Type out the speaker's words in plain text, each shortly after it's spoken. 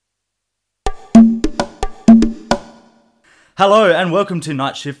Hello and welcome to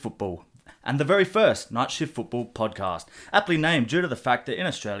Night Shift Football, and the very first Night Shift Football podcast, aptly named due to the fact that in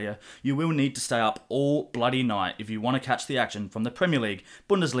Australia you will need to stay up all bloody night if you want to catch the action from the Premier League,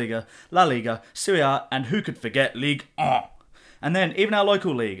 Bundesliga, La Liga, Serie A, and who could forget Ligue 1. And then even our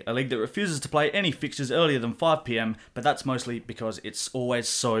local league, a league that refuses to play any fixtures earlier than 5pm, but that's mostly because it's always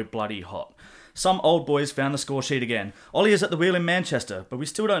so bloody hot. Some old boys found the score sheet again. Ollie is at the wheel in Manchester, but we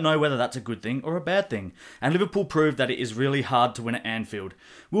still don't know whether that's a good thing or a bad thing. And Liverpool proved that it is really hard to win at Anfield.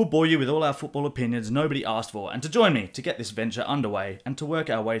 We'll bore you with all our football opinions nobody asked for, and to join me to get this venture underway and to work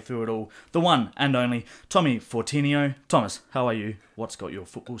our way through it all, the one and only Tommy Fortinio. Thomas, how are you? What's got your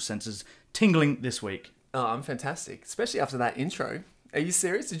football senses tingling this week? Oh, I'm fantastic, especially after that intro. Are you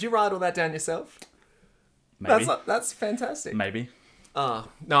serious? Did you write all that down yourself? Maybe. That's fantastic. Maybe. Oh,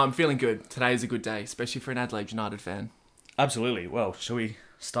 no, I'm feeling good. Today is a good day, especially for an Adelaide United fan. Absolutely. Well, shall we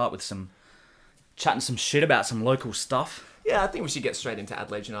start with chatting some shit about some local stuff? Yeah, I think we should get straight into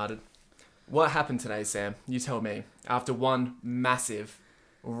Adelaide United. What happened today, Sam? You tell me. After one massive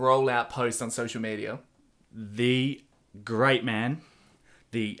rollout post on social media. The great man,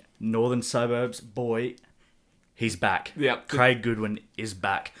 the Northern Suburbs boy, he's back. Yep. Craig Goodwin is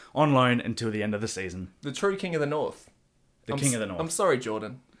back on loan until the end of the season. The true king of the North. King of the North. I'm sorry,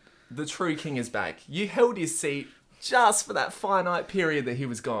 Jordan. The true king is back. You held his seat just for that finite period that he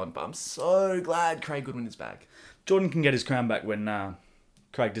was gone, but I'm so glad Craig Goodwin is back. Jordan can get his crown back when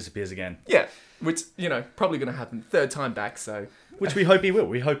Craig disappears again. Yeah, which, probably going to happen third time back, so... Which we hope he will.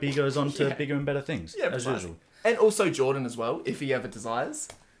 We hope he goes on to bigger and better things, Yeah, as usual. And also Jordan as well, if he ever desires.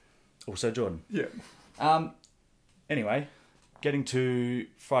 Also Jordan. Yeah. Anyway, getting to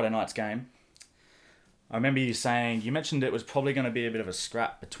Friday night's game. I remember you mentioned it was probably going to be a bit of a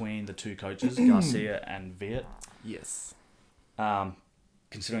scrap between the two coaches, Garcia and Viet. Yes.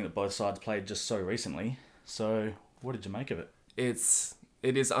 Considering that both sides played just so recently. So, what did you make of it? It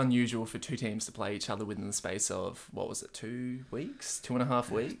is unusual for two teams to play each other within the space of, 2 weeks? 2.5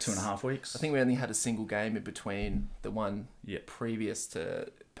 weeks? 2.5 weeks. I think we only had a single game in between the one previous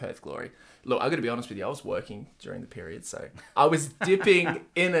to Perth Glory. Look, I got to be honest with you, I was working during the period, so I was dipping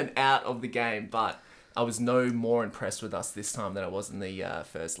in and out of the game, but I was no more impressed with us this time than I was in the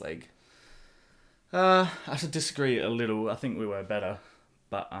first leg. I have to disagree a little. I think we were better,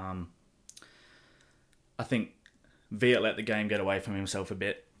 but I think Viet let the game get away from himself a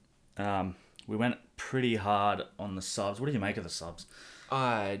bit. We went pretty hard on the subs. What did you make of the subs?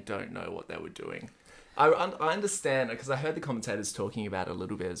 I don't know what they were doing. I understand, because I heard the commentators talking about it a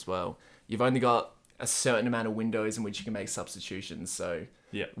little bit as well. You've only got a certain amount of windows in which you can make substitutions. So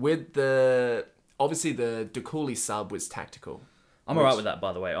with obviously the DeCooley sub was tactical. I'm alright with that,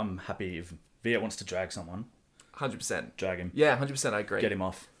 by the way. I'm happy if Viet wants to drag someone. 100%. Drag him. Yeah, 100% I agree. Get him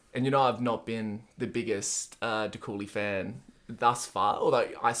off. And I've not been the biggest DeCooley fan thus far, although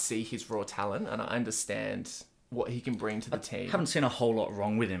I see his raw talent and I understand what he can bring to the team. Haven't seen a whole lot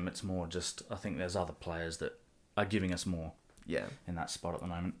wrong with him. It's more just, I think there's other players that are giving us more in that spot at the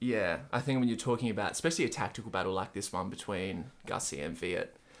moment. Yeah, I think when you're talking about, especially a tactical battle like this one between Garcia and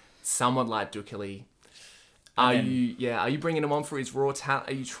Viet, someone like DeCooley, are you bringing him on for his raw talent?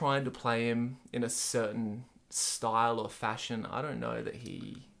 Are you trying to play him in a certain style or fashion? I don't know that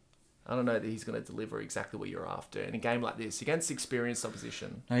he's going to deliver exactly what you're after in a game like this against experienced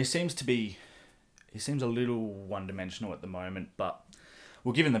opposition. No, he seems a little one-dimensional at the moment, but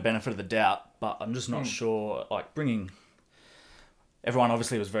we'll give him the benefit of the doubt. But I'm just not sure. Everyone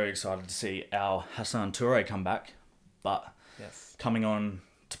obviously was very excited to see our Hassan Toure come back, but coming on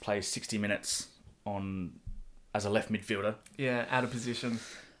to play 60 minutes as a left midfielder. Yeah, out of position.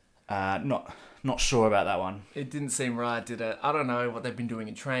 Not sure about that one. It didn't seem right, did it? I don't know what they've been doing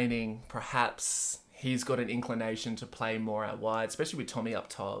in training. Perhaps he's got an inclination to play more out wide, especially with Tommy up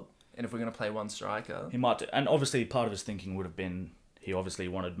top. And if we're going to play one striker... He might do. And obviously part of his thinking would have been he obviously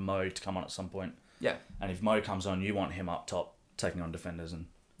wanted Mo to come on at some point. Yeah. And if Mo comes on, you want him up top, taking on defenders and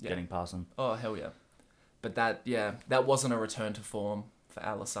getting past them. Oh, hell yeah. But that wasn't a return to form for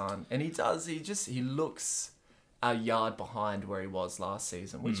Alassane. And he looks a yard behind where he was last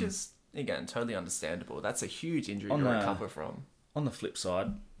season, which is, again, totally understandable. That's a huge injury to recover from. On the flip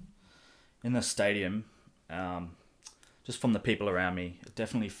side, in the stadium, just from the people around me, it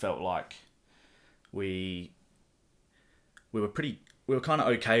definitely felt like we were kind of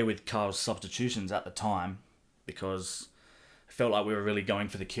okay with Carl's substitutions at the time, because it felt like we were really going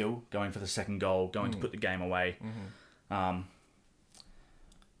for the kill, going for the second goal, going to put the game away. Mm-hmm.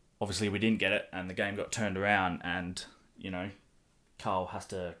 Obviously, we didn't get it, and the game got turned around, and, Carl has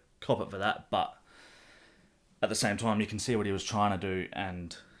to cop it for that, but at the same time, you can see what he was trying to do,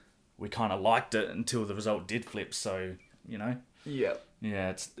 and we kind of liked it until the result did flip, so you know? Yeah. Yeah,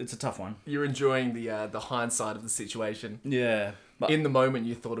 it's a tough one. You're enjoying the hindsight of the situation. Yeah. But In the moment,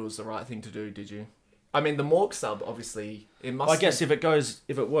 you thought it was the right thing to do, did you? I mean, the Mork sub, obviously, it must... I guess if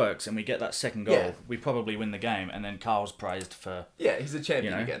it works and we get that second goal, Yeah. we probably win the game, and then Carl's praised for, Yeah, he's a you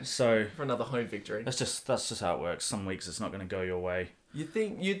champion know, again. so For another home victory. that's just how it works. Some weeks it's not going to go your way. You'd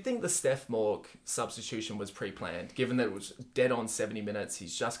think the Steph Mork substitution was pre-planned, given that it was dead on 70 minutes.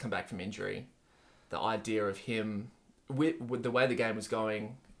 He's just come back from injury. The idea of him, with the way the game was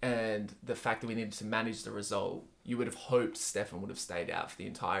going and the fact that we needed to manage the result, you would have hoped Stefan would have stayed out for the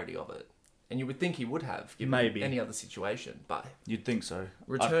entirety of it. And you would think he would have, given Maybe. any other situation. But You'd think so.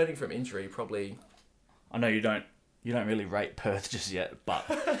 returning from injury probably... I know you don't really rate Perth just yet, but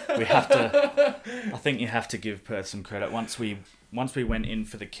we have to. I think you have to give Perth some credit. Once we went in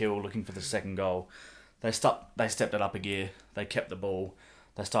for the kill, looking for the second goal, they stepped it up a gear. They kept the ball.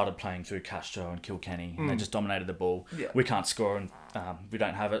 They started playing through Castro and Kilkenny. And they just dominated the ball. Yeah. We can't score, and we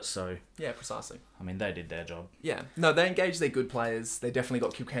don't have it. So Yeah, precisely. I mean, they did their job. Yeah. No, they engaged their good players. They definitely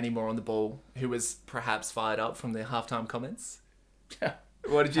got Kilkenny more on the ball, who was perhaps fired up from their halftime comments. Yeah.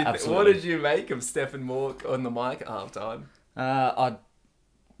 What did you What Absolutely. did you make of Stefan Mork on the mic at halftime? I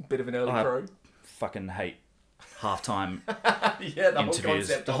Bit of an early crow. fucking hate halftime Yeah, the whole interviews.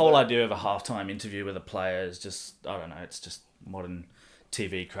 concept. The of whole it. idea of a halftime interview with a player is just, I don't know, it's just modern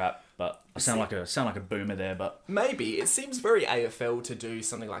TV crap. But I sound like a boomer there, but Maybe it seems very AFL to do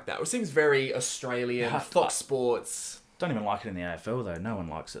something like that. Or it seems very Australian. Yeah, Fox Sports. don't even like it in the AFL though. No one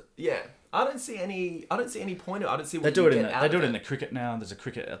likes it. Yeah, I don't see any point. I don't see what They do you it in get out they of do it in the cricket now. There's a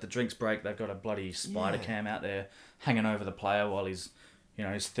cricket at the drinks break. They've got a bloody spider Yeah. cam out there hanging over the player while he's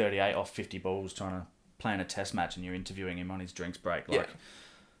 38 off 50 balls trying to play in a test match, and you're interviewing him on his drinks break. Like,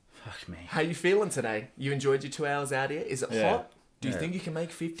 fuck me. How you feeling today? You enjoyed your 2 hours out here? Is it Yeah. hot? Do you Yeah. think you can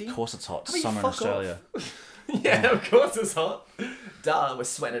make 50? Of course it's hot. I mean, Summer in fuck Australia. Yeah, of course it's hot. Duh, we're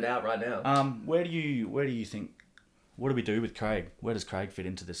sweating it out right now. Where do you think? What do we do with Craig? Where does Craig fit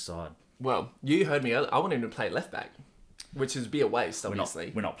into this side? Well, you heard me earlier. I want him to play left back, which would be a waste,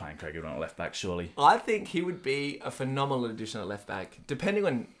 obviously. We're not playing Craig on left back, surely. I think he would be a phenomenal addition at left back, depending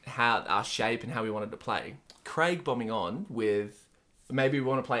on how our shape and how we wanted to play. Craig bombing on with maybe we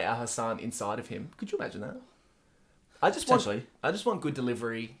want to play Al Hassan inside of him. Could you imagine that? I just want good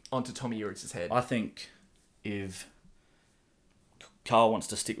delivery onto Tommy Uritz's head. I think if Carl wants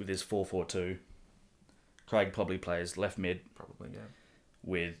to stick with his 4-4-2, Craig probably plays left mid Probably, yeah.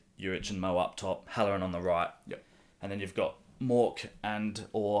 with Urich and Mo up top, Halloran on the right. Yep. And then you've got Mork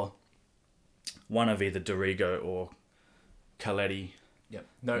or one of either Dorigo or Coletti. Yep.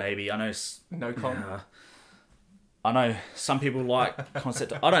 No, Maybe. I know. no con. I know some people like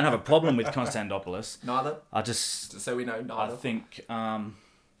Concept. I don't have a problem with Constantopoulos. Neither. I just Just so we know, I neither. think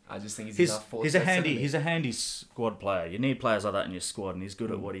I just think he's he's enough for he's a handy squad player. You need players like that in your squad, and he's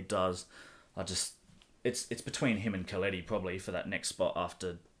good at what he does. It's between him and Coletti probably for that next spot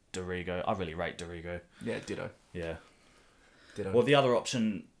after Dorigo. I really rate Dorigo. Yeah, ditto. Yeah. Ditto. Well, the other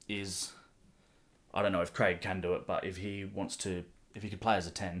option is, I don't know if Craig can do it, but if he could play as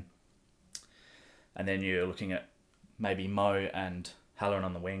a 10, and then you're looking at maybe Mo and Halloran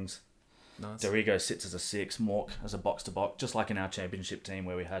on the wings. Nice. Dorigo sits as a 6, Mork as a box-to-box, just like in our championship team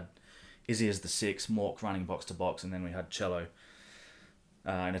where we had Izzy as the 6, Mork running box-to-box, and then we had Cello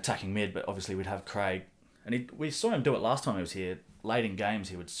in attacking mid, but obviously we'd have Craig. And we saw him do it last time he was here. Late in games,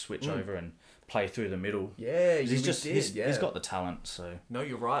 he would switch over and play through the middle. Yeah, He's got the talent, so... No,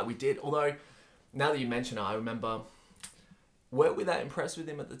 you're right. We did. Although, now that you mention it, I remember, weren't we that impressed with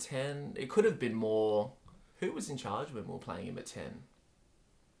him at the 10? It could have been more... Who was in charge when we were playing him at 10?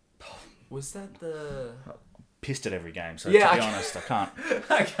 Was that the... Pissed at every game, so Yeah, to be honest, I can't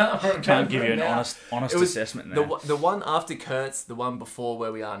can't give you an now. honest It was assessment there. the one after Kurtz, the one before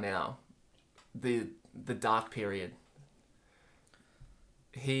where we are now, the dark period.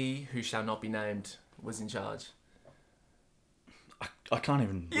 He who shall not be named was in charge. I can't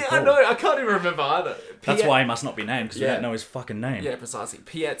even Yeah, recall. I know. I can't even remember either. That's why he must not be named, because we Yeah. don't know his fucking name. Yeah, precisely.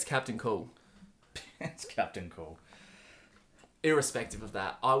 Piet's Captain Cool. It's Captain Cool. Irrespective of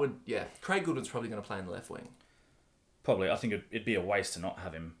that, I would... Yeah, Craig Goodwin's probably going to play in the left wing. Probably. I think it'd be a waste to not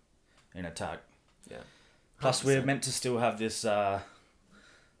have him in attack. Yeah. Plus, we're 100%. meant to still have this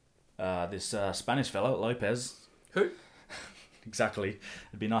Spanish fellow, Lopez. Who? Exactly.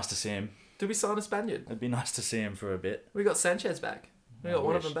 It'd be nice to see him. Did we sign a Spaniard? It'd be nice to see him for a bit. We got Sanchez back. We I got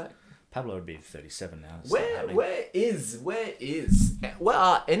one of wish. them back. Pablo would be 37 now. It's not happening. Where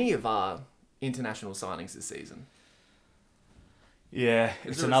are any of our international signings this season? Yeah,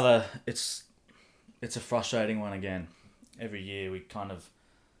 Is it's there another. It's a frustrating one again. Every year we get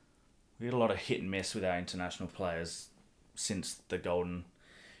a lot of hit and miss with our international players. since the golden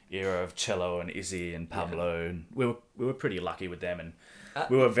era of Cello and Izzy and Pablo, and we were pretty lucky with them, and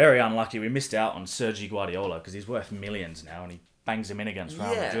we were very unlucky. We missed out on Sergi Guardiola because he's worth millions now, and he bangs him in against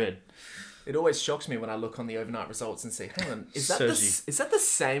Real Madrid. It always shocks me when I look on the overnight results and see, hang on, is that the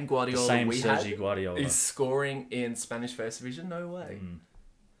same Guardiola Sergi Guardiola is scoring in Spanish First Division? No way.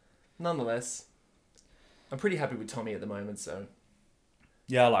 Nonetheless, I'm pretty happy with Tommy at the moment. So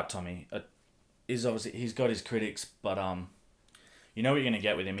yeah, I like Tommy. He's got his critics, but you know what you're gonna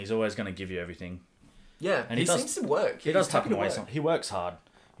get with him. He's always gonna give you everything. Yeah, and he seems to work. He does tuck him away. He works hard,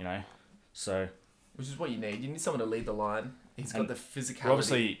 you know. So which is what you need. You need someone to lead the line. He's got the physicality.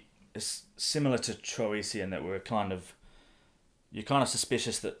 Obviously, it's similar to Troisi in that you're kind of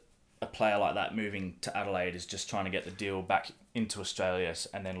suspicious that a player like that moving to Adelaide is just trying to get the deal back into Australia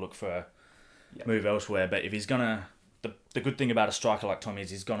and then look for a move elsewhere. But if he's gonna, the good thing about a striker like Tommy is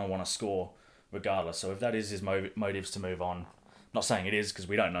he's gonna want to score regardless. So if that is his motives to move on, not saying it is because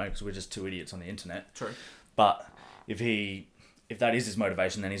we don't know because we're just two idiots on the internet. True. But if that is his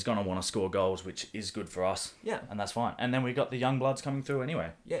motivation, then he's going to want to score goals, which is good for us. Yeah. And that's fine. And then we got the young bloods coming through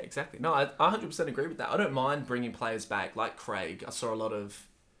anyway. Yeah, exactly. No, I 100% agree with that. I don't mind bringing players back like Craig. I saw a lot of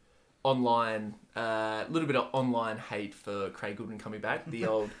little bit of online hate for Craig Goodwin coming back. The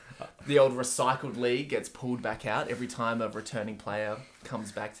old recycled league gets pulled back out every time a returning player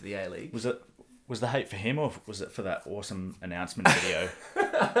comes back to the A-League. Was the hate for him or was it for that awesome announcement video?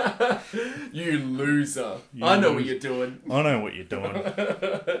 You loser. I know what you're doing. I know what you're doing.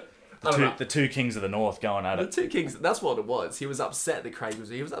 The two kings of the north going at it. The two kings, that's what it was. He was upset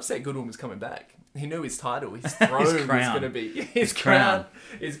that he was upset Goodwin was coming back. He knew his title, his throne was going to be... His crown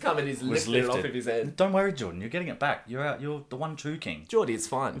is coming, he's lifted off of his head. Don't worry, Jordan, you're getting it back. You're the one true king. Geordie, it's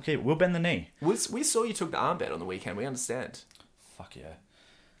fine. Okay, we'll bend the knee. We saw you took the armband on the weekend, we understand. Fuck yeah.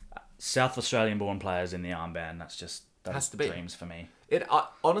 South Australian born players in the armband, that's dreams for me.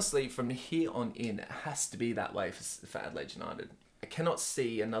 Honestly, from here on in, it has to be that way for Adelaide United. I cannot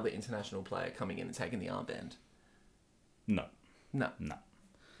see another international player coming in and taking the armband. No.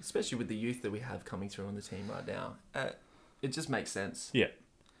 Especially with the youth that we have coming through on the team right now. It just makes sense. Yeah.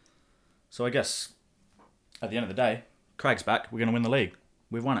 So I guess, at the end of the day, Craig's back. We're going to win the league.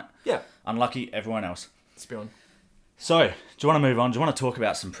 We've won it. Yeah. Unlucky everyone else. Let's be on. So, do you want to move on? Do you want to talk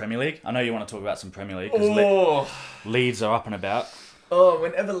about some Premier League? I know you want to talk about some Premier League because Leeds are up and about. Oh,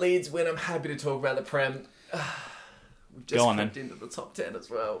 whenever Leeds win, I'm happy to talk about the Prem. We've just crept into the top 10 as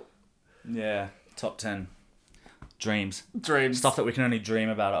well. Yeah, top 10. Dreams. Stuff that we can only dream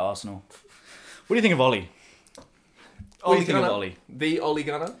about at Arsenal. What do you think of Ollie? What do you think of Ollie? The Ollie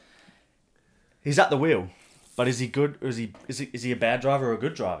Gunner? He's at the wheel. But is he good, or is he a bad driver or a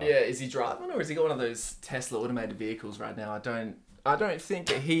good driver? Yeah, is he driving, or has he got one of those Tesla automated vehicles right now? I don't think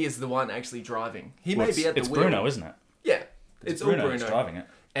that he is the one actually driving. He may be at the wheel. It's Bruno, isn't it? Yeah, it's all Bruno that's driving it.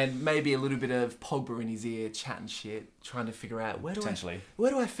 And maybe a little bit of Pogba in his ear, chatting shit, trying to figure out where do I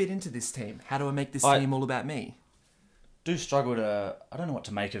fit into this team? How do I make this team all about me? Do struggle to. I don't know what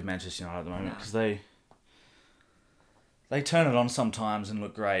to make of Manchester United at the moment because they turn it on sometimes and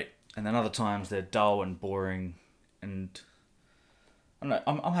look great. And then other times they're dull and boring, and I don't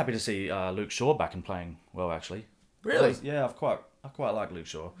know. I'm happy to see Luke Shaw back and playing well. Actually, really? Yeah, I quite like Luke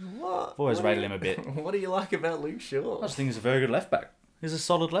Shaw. What? I've always rated him a bit. What do you like about Luke Shaw? I just think he's a very good left back. He's a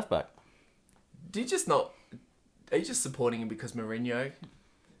solid left back. Are you just supporting him because Mourinho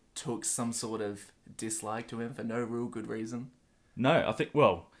took some sort of dislike to him for no real good reason? No,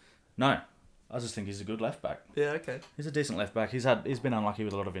 no. I just think he's a good left back. Yeah, okay. He's a decent left back. He's been unlucky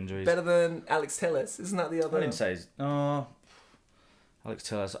with a lot of injuries. Better than Alex Telles, isn't that the other? I didn't say Alex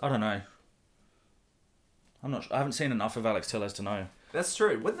Telles. I don't know. I haven't seen enough of Alex Telles to know. That's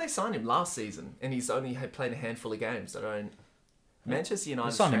true. When did they sign him last season, and he's only played a handful of games. Manchester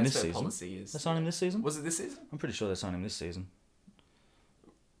United's transfer policy is. They signed him this season. Was it this season? I'm pretty sure they signed him this season.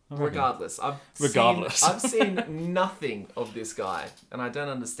 Regardless, I've seen nothing of this guy, and I don't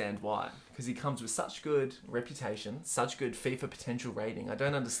understand why. Because he comes with such good reputation, such good FIFA potential rating. I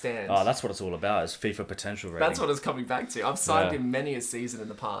don't understand. Oh, that's what it's all about, is FIFA potential rating. That's what it's coming back to. I've signed him many a season in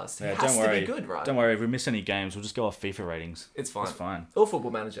the past. He has to be good, right? Don't worry, if we miss any games, we'll just go off FIFA ratings. It's fine. It's fine. Or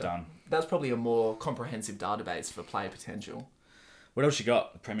Football Manager. Done. That's probably a more comprehensive database for player potential. What else you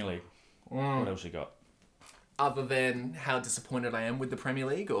got? The Premier League. What else you got? Other than how disappointed I am with the Premier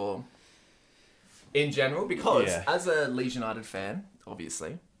League, or in general, because as a Leeds United fan,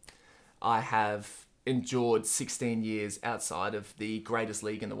 obviously, I have endured 16 years outside of the greatest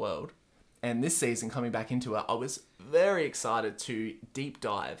league in the world. And this season, coming back into it, I was very excited to deep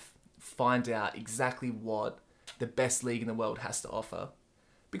dive, find out exactly what the best league in the world has to offer.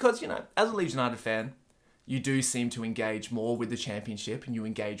 Because, as a Leeds United fan, you do seem to engage more with the championship and you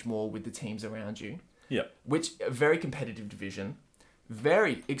engage more with the teams around you. Yeah. Which, a very competitive division,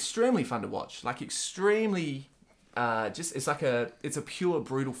 extremely fun to watch. Like, extremely, it's a pure,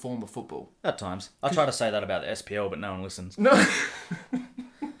 brutal form of football. At times. I try to say that about the SPL, but no one listens. No.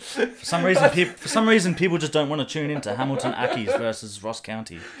 For some reason, people just don't want to tune into Hamilton Accies versus Ross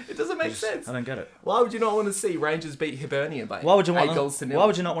County. It doesn't make sense. I don't get it. Why would you not want to see Rangers beat Hibernian by 8 goals to 0? Why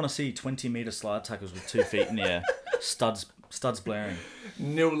would you not want to see 20-metre slide tackles with 2 feet in the air? Studs blaring.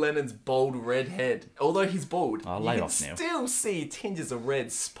 Neil Lennon's bald red head. Although he's bald, lay you off, can Neil. still see tinges of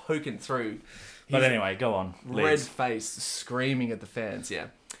red poking through. But anyway, go on. Red Leeds. face, screaming at the fans, yeah.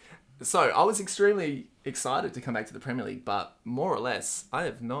 So, I was extremely excited to come back to the Premier League, but more or less, I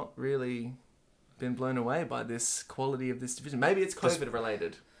have not really been blown away by this quality of this division. Maybe it's COVID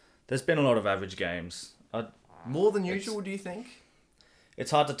related. There's been a lot of average games. More than usual, do you think?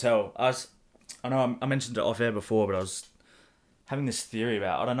 It's hard to tell. I know I mentioned it off air before, but I was having this theory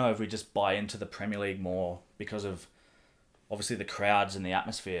about, I don't know if we just buy into the Premier League more because of obviously the crowds and the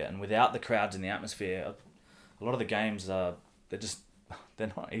atmosphere. And without the crowds and the atmosphere, a lot of the games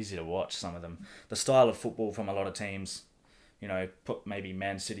they're not easy to watch, some of them. The style of football from a lot of teams, put maybe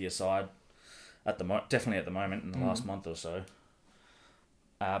Man City aside, definitely at the moment in the last month or so.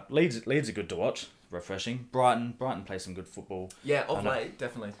 Leeds are good to watch, refreshing. Brighton play some good football. Yeah, of late,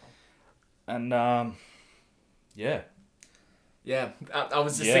 definitely. And, yeah. Yeah, I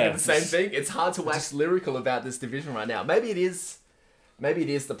was just thinking the same thing. It's hard to wax lyrical about this division right now. Maybe it is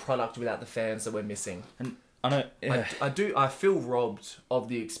the product without the fans that we're missing. And I know. Yeah. I feel robbed of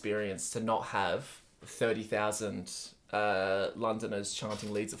the experience to not have 30,000 Londoners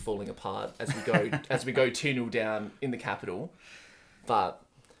chanting "Leeds are falling apart" as we go 2-0 down in the capital. But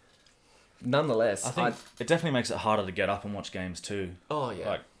nonetheless, I think it definitely makes it harder to get up and watch games too. Oh yeah.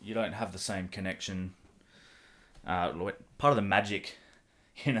 Like, you don't have the same connection. Part of the magic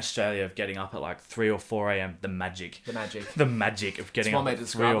in Australia of getting up at like 3 or 4 a.m. The magic of getting up at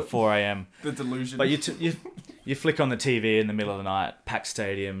 3 or 4 a.m. The delusion. But you flick on the TV in the middle of the night, packed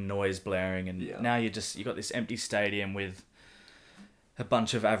stadium, noise blaring, and now you got this empty stadium with a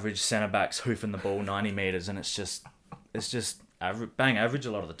bunch of average centre backs hoofing the ball 90 metres, and it's just bang average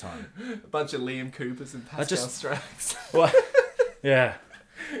a lot of the time. A bunch of Liam Coopers and Pascal Stracks. Well, yeah.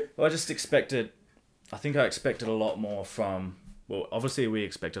 Well, I think I expected a lot more from... Well, obviously we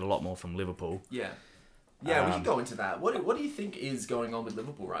expected a lot more from Liverpool. Yeah. Yeah, we can go into that. What do you think is going on with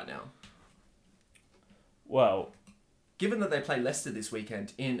Liverpool right now? Well... Given that they play Leicester this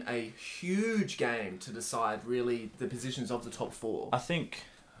weekend in a huge game to decide, really, the positions of the top 4. I think...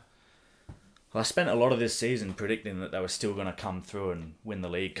 Well, I spent a lot of this season predicting that they were still going to come through and win the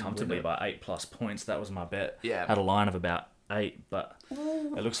league comfortably by 8+ points. That was my bet. Yeah. Had a line of about 8, but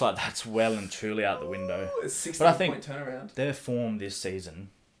it looks like that's well and truly out the window. A 16-point but I think turnaround. Their form this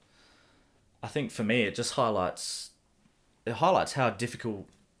season, I think for me, it just highlights how difficult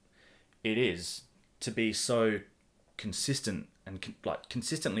it is to be so consistent and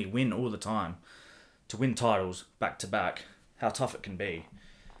consistently win all the time, to win titles back to back. How tough it can be.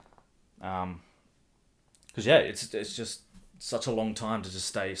 Because it's just such a long time to just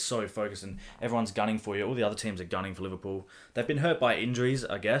stay so focused, and everyone's gunning for you. All the other teams are gunning for Liverpool. They've been hurt by injuries,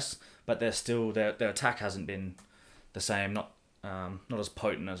 I guess, but they're still their attack hasn't been the same, not as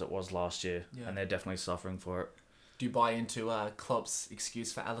potent as it was last year, and they're definitely suffering for it. Do you buy into Klopp's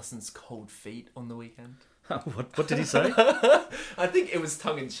excuse for Alisson's cold feet on the weekend? What did he say? I think it was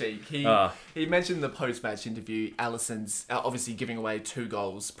tongue-in-cheek. He mentioned in the post-match interview Alisson's obviously giving away 2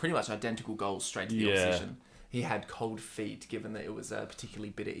 goals, pretty much identical goals straight to the opposition. He had cold feet, given that it was a particularly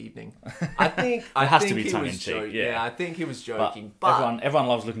bitter evening. I think it has to be tongue-in-cheek. Yeah, I think he was joking. But everyone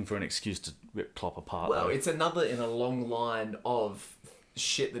loves looking for an excuse to rip Klopp apart. Well, it's another in a long line of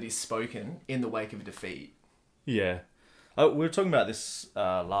shit that he's spoken in the wake of a defeat. Yeah. We were talking about this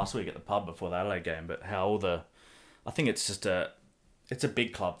last week at the pub before the Adelaide game, but how I think it's just it's a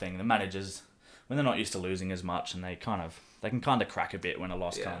big club thing. The managers, when they're not used to losing as much, and they can kind of crack a bit when a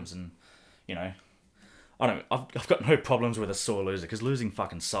loss comes, and I've got no problems with a sore loser, because losing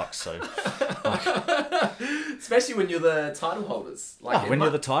fucking sucks. So, especially when you're the title holders. You're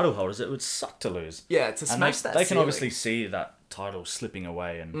the title holders, it would suck to lose. Yeah, to smash that. They can obviously see that title slipping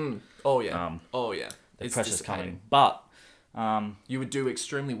away, and the pressure's coming, but. You would do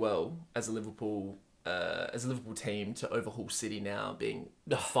extremely well as a Liverpool team to overhaul City now, being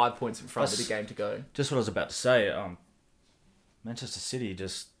 5 points in front with a game to go. Just what I was about to say. Manchester City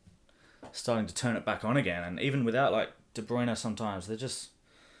just starting to turn it back on again, and even without De Bruyne, sometimes they're just.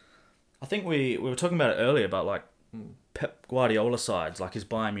 I think we were talking about it earlier about Pep Guardiola sides, like his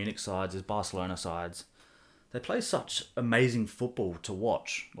Bayern Munich sides, his Barcelona sides. they play such amazing football to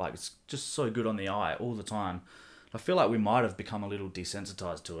watch. Like, it's just so good on the eye all the time. I feel like we might have become a little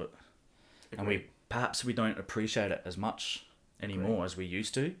desensitized to it. Agreed. And perhaps we don't appreciate it as much anymore as we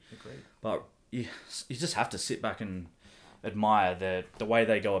used to. Agreed. But you just have to sit back and admire the way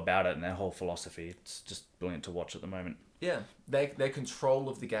they go about it and their whole philosophy. It's just brilliant to watch at the moment. Yeah, their control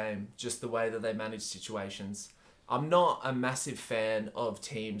of the game, just the way that they manage situations. I'm not a massive fan of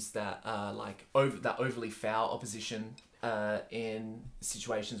teams that are like that overly foul opposition in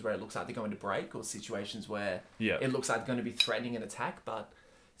situations where it looks like they're going to break, or situations where it looks like they're going to be threatening an attack. But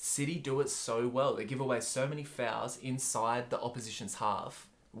City do it so well. They give away so many fouls inside the opposition's half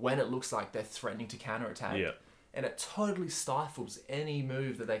when it looks like they're threatening to counter-attack. Yeah. And it totally stifles any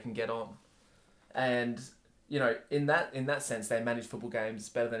move that they can get on. And, you know, in that sense, they manage football games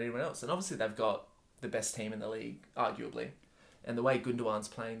better than anyone else. And obviously they've got the best team in the league, arguably. And the way Gundogan's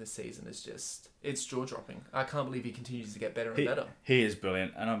playing this season is just, it's jaw-dropping. I can't believe he continues to get better and better. He is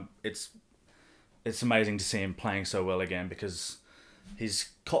brilliant. And it's amazing to see him playing so well again, because he's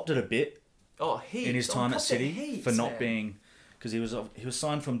copped it a bit in his time at City for not being... Because he was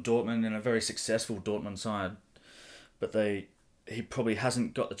signed from Dortmund in a very successful Dortmund side. But he probably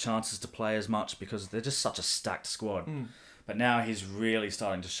hasn't got the chances to play as much because they're just such a stacked squad. But now he's really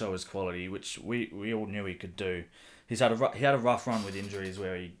starting to show his quality, which we all knew he could do. He had a rough run with injuries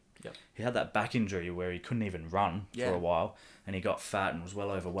where he had that back injury where he couldn't even run for a while, and he got fat and was well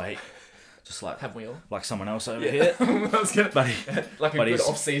overweight. Just like have we all? Like someone else over here. Like a good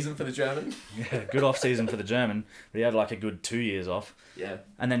off season for the German. Yeah, good off season for the German. But he had like a good 2 years off. Yeah.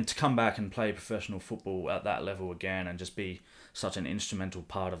 And then to come back and play professional football at that level again and just be such an instrumental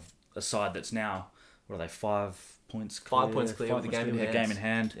part of a side that's now, what are they, 5 points clear? 5 points clear with the game in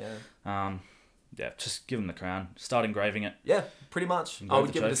hand. Yeah. Just give him the crown. Start engraving it. Yeah, pretty much. I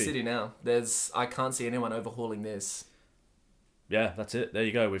would give it to trophy. City now. I can't see anyone overhauling this. Yeah, that's it. There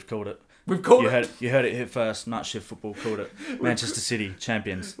you go. We've called it. We've called it. You heard it here first. Night Shift Football called it. Manchester City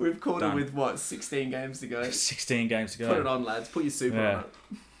champions. We've called it with what, 16 games to go? 16 games to go. Put it on, lads. Put your super on it.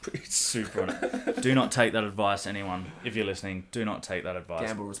 Put your super on it. Do not take that advice, anyone. If you're listening, do not take that advice.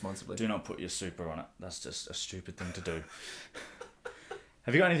 Gamble responsibly. Do not put your super on it. That's just a stupid thing to do.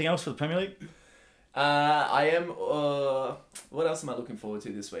 Have you got anything else for the Premier League? I am. What else am I looking forward to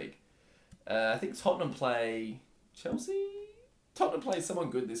this week? I think Tottenham play Chelsea. Tottenham plays someone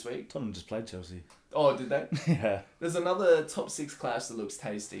good this week. Tottenham just played Chelsea. Oh, did they? Yeah. There's another top 6 clash that looks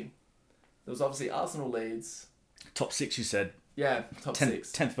tasty. There was obviously Arsenal Leeds. Top 6, you said. Yeah, top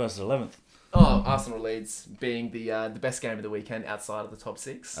 6. 10th versus 11th. Oh, Arsenal Leeds being the best game of the weekend outside of the top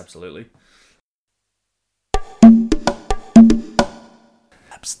 6. Absolutely.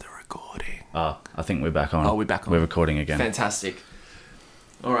 That's the recording. I think we're back on. Oh, we're back on. We're recording again. Fantastic.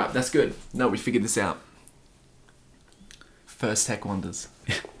 All right, that's good. No, we figured this out. First tech wonders.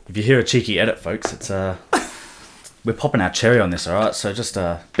 If you hear a cheeky edit, folks, it's we're popping our cherry on this, all right? So just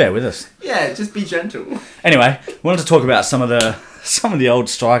bear with us. Yeah, just be gentle. Anyway, we wanted to talk about some of the old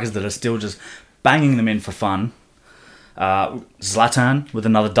strikers that are still just banging them in for fun. Zlatan with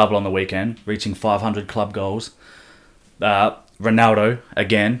another double on the weekend, reaching 500 club goals. Ronaldo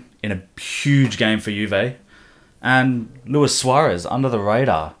again in a huge game for Juve, and Luis Suarez under the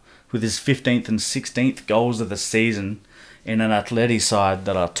radar with his 15th and 16th goals of the season in an Atleti side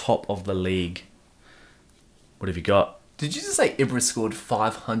that are top of the league. What have you got? Did you just say Ibra scored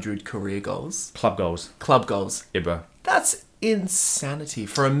 500 career goals? Club goals. Club goals. Ibra. That's insanity.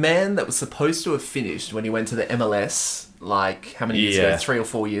 For a man that was supposed to have finished when he went to the MLS, like, how many years ago? 3 or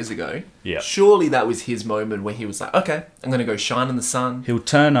 4 years ago. Yeah. Surely that was his moment where he was like, okay, I'm going to go shine in the sun. He'll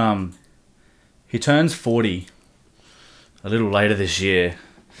turn, he turns 40 a little later this year.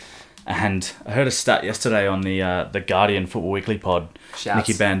 And I heard a stat yesterday on the Guardian Football Weekly pod. Shouts.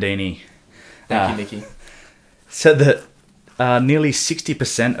 Nicky Bandini. Thank you, Nicky. Said that nearly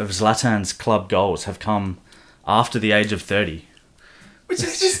 60% of Zlatan's club goals have come after the age of 30. Which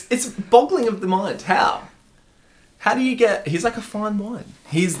is just, it's boggling of the mind. How? How do you get... He's like a fine wine.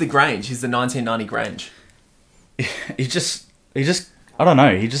 He's the Grange. He's the 1990 Grange. He just, I don't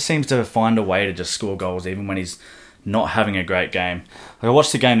know. He just seems to find a way to just score goals even when he's not having a great game. Like, I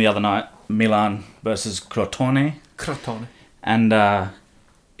watched the game the other night, Milan versus Crotone. And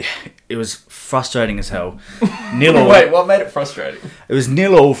it was frustrating as hell. Wait, what made it frustrating? It was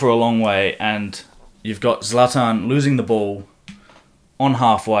 0-0 for a long way, and you've got Zlatan losing the ball on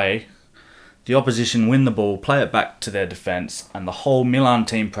halfway. The opposition win the ball, play it back to their defence, and the whole Milan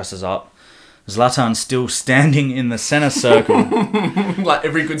team presses up. Zlatan still standing in the centre circle. Like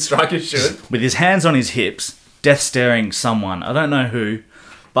every good striker should. With his hands on his hips, death staring someone. I don't know who,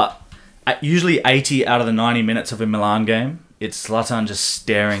 but usually 80 out of the 90 minutes of a Milan game, it's Zlatan just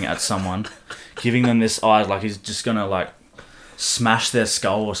staring at someone, giving them this eye like he's just going to like smash their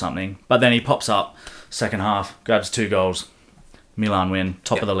skull or something. But then he pops up, second half, grabs 2 goals, Milan win,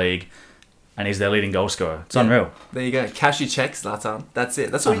 top of the league, and he's their leading goal scorer. It's unreal. There you go. Cash your checks, Zlatan. That's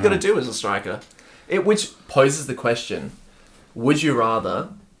it. That's all you got to do as a striker. Which poses the question, would you rather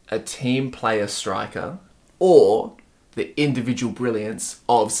a team player striker or the individual brilliance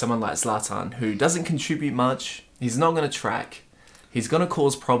of someone like Zlatan, who doesn't contribute much, he's not going to track, he's going to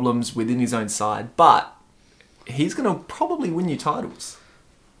cause problems within his own side, but he's going to probably win you titles.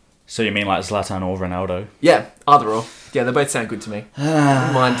 So you mean like Zlatan or Ronaldo? Yeah, either or. Yeah, they both sound good to me.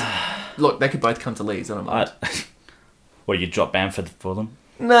 Never mind. Look, they could both come to Leeds, I don't mind. Well, you drop Bamford for them?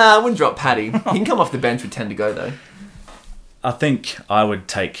 Nah, I wouldn't drop Paddy. He can come off the bench with 10 to go, though. I think I would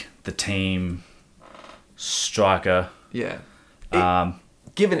take the team striker. Yeah.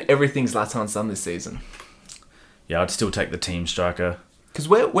 Given everything Zlatan's done this season. Yeah, I'd still take the team striker. Because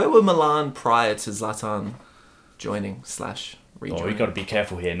where were Milan prior to Zlatan joining / rejoining? Oh, you've got to be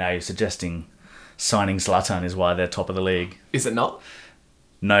careful here now. You're suggesting signing Zlatan is why they're top of the league. Is it not?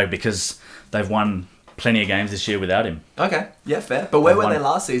 No, because they've won plenty of games this year without him. Okay, yeah, fair. But where were they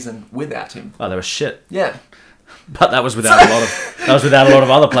last season without him? Oh, they were shit. Yeah. But that was without a lot of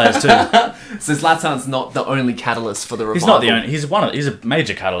other players too. So Zlatan's not the only catalyst for the revival. He's not the only. He's a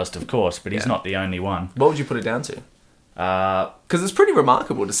major catalyst, of course, but he's not the only one. What would you put it down to? Because it's pretty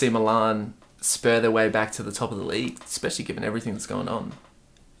remarkable to see Milan spur their way back to the top of the league, especially given everything that's going on.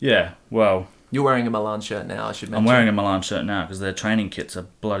 Yeah, well, you're wearing a Milan shirt now, I should mention. I'm wearing a Milan shirt now because their training kits are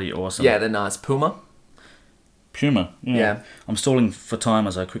bloody awesome. Yeah, they're nice. Puma. Yeah. I'm stalling for time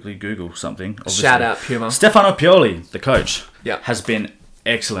as I quickly Google something. Obviously. Shout out Puma. Stefano Pioli, the coach, has been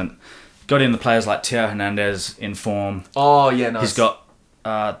excellent. Got in the players like Theo Hernandez in form. Oh, yeah, nice. He's got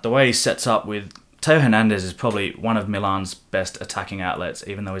the way he sets up with... Theo Hernandez is probably one of Milan's best attacking outlets,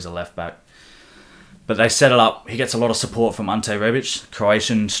 even though he's a left back. But they set it up. He gets a lot of support from Ante Rebic,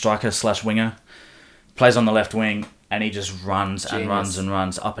 Croatian striker / winger. Plays on the left wing, and he just runs and runs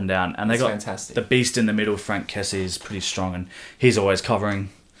up and down. And they got fantastic. The beast in the middle, Frank Kessie, is pretty strong, and he's always covering.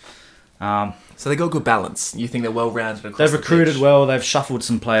 So they got good balance. You think they're well-rounded across They've recruited the pitch? well. They've shuffled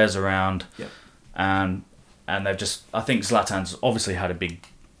some players around. Yeah. And they've just... I think Zlatan's obviously had a big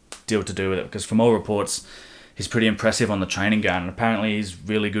deal to do with it, because from all reports, he's pretty impressive on the training ground, and apparently he's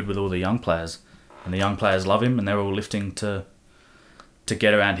really good with all the young players. And the young players love him, and they're all lifting to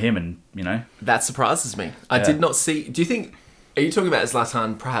get around him, and, you know... That surprises me. I did not see... Do you think... Are you talking about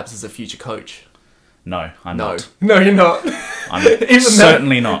Zlatan perhaps as a future coach? No, I'm not. No, you're not. I'm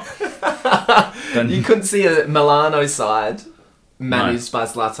certainly not. You couldn't see a Milano side managed by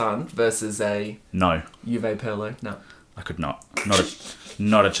Zlatan versus a Juve Pirlo? No. I could not.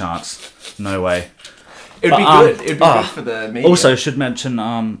 Not a chance. No way. It'd be good. It'd be good for the media. Also, should mention,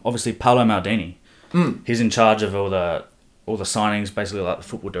 obviously, Paolo Maldini. He's in charge of all the signings, basically like the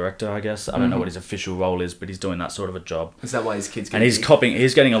football director, I guess. I don't know what his official role is, but he's doing that sort of a job. Is that why his kids get And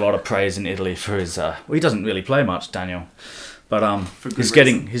he's getting a lot of praise in Italy for his... well, he doesn't really play much, Daniel. But he's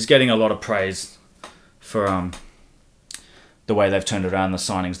getting a lot of praise for the way they've turned around, the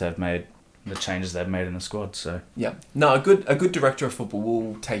signings they've made, the changes they've made in the squad. So yeah. No, a good director of football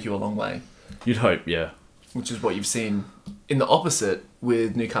will take you a long way. You'd hope, yeah. Which is what you've seen in the opposite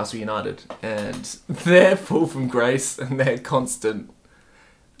with Newcastle United and their fall from grace and their constant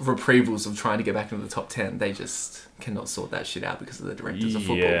reprievals of trying to get back into the top 10. They just cannot sort that shit out because of the directors of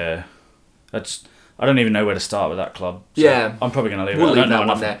football. Yeah. I don't even know where to start with that club. So yeah. I'm probably going to leave it. I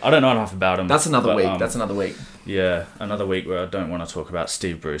don't know enough about them. That's another week. That's another week. Yeah, another week where I don't want to talk about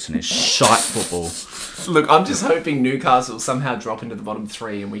Steve Bruce and his shite football. Look, I'm just hoping Newcastle somehow drop into the bottom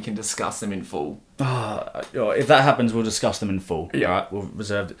 3 and we can discuss them in full. If that happens, we'll discuss them in full. Yeah. All right, we'll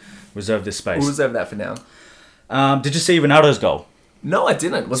reserve this space. We'll reserve that for now. Did you see Ronaldo's goal? No, I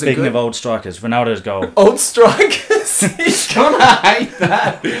didn't. Was Speaking it good? of old strikers, Ronaldo's goal. Old strikers? He's gonna hate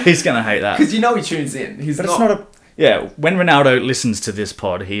that. He's gonna hate that. Because you know he tunes in. It's not Yeah, when Ronaldo listens to this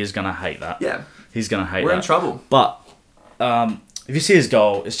pod, he is gonna hate that. Yeah. He's gonna hate that. We're in trouble. But if you see his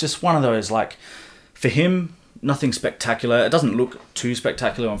goal, it's just one of those, like, for him, nothing spectacular. It doesn't look too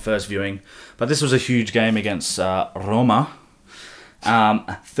spectacular on first viewing. But this was a huge game against Roma.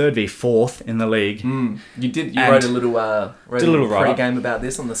 3rd v 4th in the league. You wrote a little pre-game about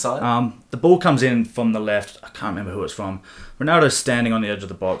this on the site. The ball comes in from the left. I can't remember who it's from. Ronaldo's standing on the edge of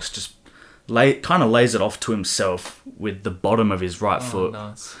the box, just kind of lays it off to himself with the bottom of his right foot,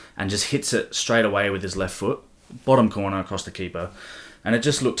 nice. And just hits it straight away with his left foot, bottom corner across the keeper. And it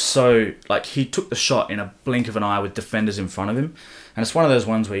just looked so... Like, he took the shot in a blink of an eye with defenders in front of him. And it's one of those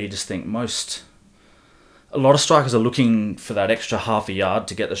ones where you just think a lot of strikers are looking for that extra half a yard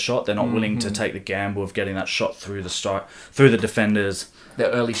to get the shot. They're not willing to take the gamble of getting that shot through the defenders. The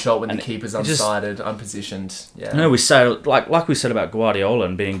early shot when the keeper's unsighted, unpositioned. Yeah. We say, like we said about Guardiola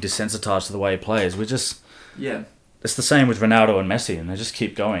and being desensitized to the way he plays. Yeah. It's the same with Ronaldo and Messi, and they just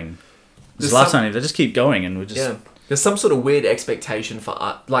keep going. Zlatan, they just keep going, and we just... Yeah. There's some sort of weird expectation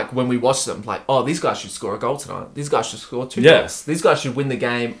for like when we watch them, like, oh, these guys should score a goal tonight. These guys should score 2 goals. These guys should win the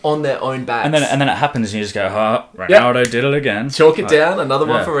game on their own backs. And then it happens, and you just go, Ronaldo did it again. Chalk it down. Another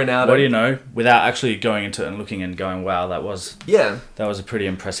one for Ronaldo. What do you know? Without actually going into it and looking and going, wow, that was a pretty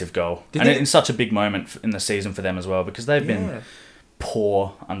impressive goal. In such a big moment in the season for them as well, because they've been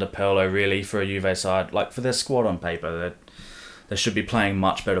poor under Pirlo, really, for a Juve side. Like, for their squad on paper, they should be playing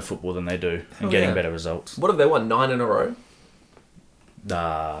much better football than they do and getting better results. What have they won? 9 in a row?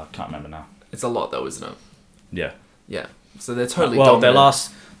 Can't remember now. It's a lot though, isn't it? Yeah. Yeah. So they're totally dominant.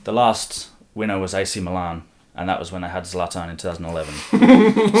 The last winner was AC Milan, and that was when they had Zlatan in 2011.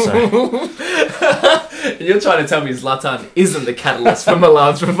 So you're trying to tell me Zlatan isn't the catalyst for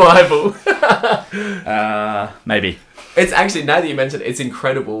Milan's revival? Maybe. It's actually, now that you mention it, it's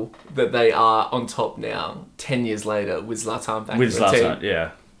incredible that they are on top now, 10 years later, with Zlatan back in the team.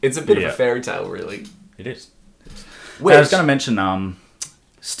 Yeah. It's a bit of a fairy tale, really. It is. I was going to mention,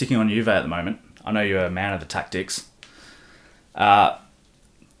 sticking on Juve at the moment, I know you're a man of the tactics.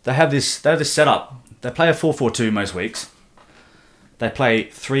 They have this setup. They play a 4-4-2 most weeks. They play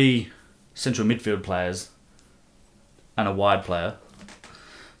 3 central midfield players and a wide player.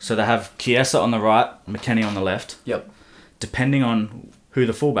 So they have Chiesa on the right, McKennie on the left. Yep. Depending on who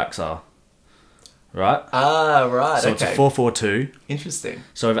the fullbacks are. Right? Right. So it's a 4-4-2. Interesting.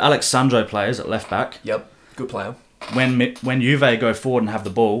 So if Alexandro plays at left back. Yep. Good player. When Juve go forward and have the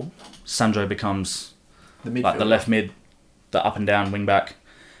ball, Sandro becomes like the left mid, the up and down wing back,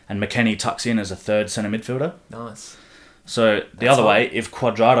 and McKennie tucks in as a third centre midfielder. Nice. So the other way, if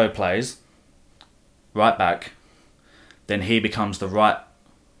Cuadrado plays right back, then he becomes the right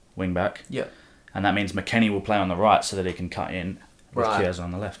wing back. Yeah. And that means McKennie will play on the right so that he can cut in with Chiesa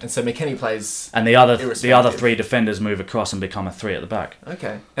on the left. And so McKennie plays. And the other 3 defenders move across and become a 3 at the back.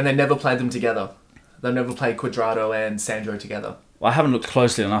 Okay. And they never played them together. They've never played Cuadrado and Sandro together. Well, I haven't looked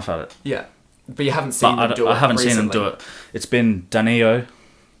closely enough at it. Yeah. But you haven't seen them do it. I haven't recently. seen them do it. It's been Danilo,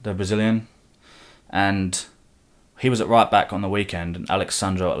 the Brazilian, and he was at right back on the weekend, and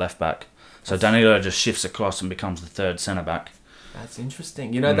Alexandro at left back. So Danilo just shifts across and becomes the third centre back. That's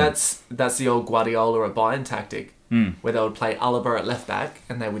interesting. You know, that's the old Guardiola at Bayern tactic, where they would play Alaba at left back,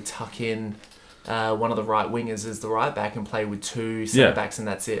 and they would tuck in one of the right wingers as the right back and play with 2 centre backs, and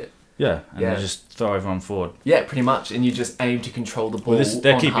that's it. Yeah, and they just throw everyone forward. Yeah, pretty much, and you just aim to control the ball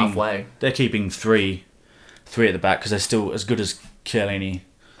halfway. They're keeping three at the back because they're still as good as Chiellini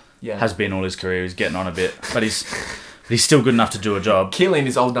has been all his career. He's getting on a bit, but he's still good enough to do a job. Chiellini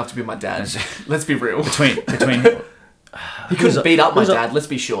is old enough to be my dad. Let's be real. Between he couldn't beat up my dad. Let's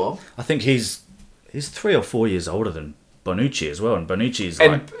be sure. I think he's 3 or 4 years older than Bonucci as well, and Bonucci's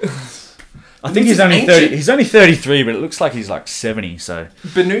like. I think he's only 30. He's only 33, but it looks like he's like 70. So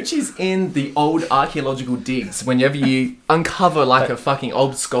Bonucci's in the old archaeological digs. Whenever you uncover like a fucking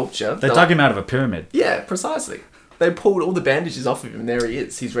old sculpture, they dug him out of a pyramid. Yeah, precisely. They pulled all the bandages off of him, and there he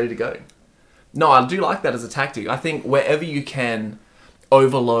is. He's ready to go. No, I do like that as a tactic. I think wherever you can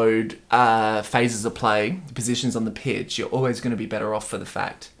overload phases of play, positions on the pitch, you're always going to be better off for the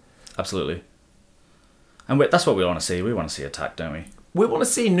fact. Absolutely. And that's what we want to see. We want to see attack, don't we? We want to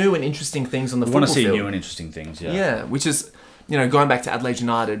see new and interesting things on the football field. We want to see new and interesting things, yeah. Yeah, which is, going back to Adelaide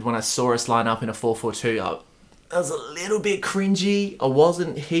United, when I saw us line up in a 4-4-2, I was a little bit cringy. I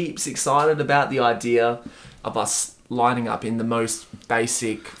wasn't heaps excited about the idea of us lining up in the most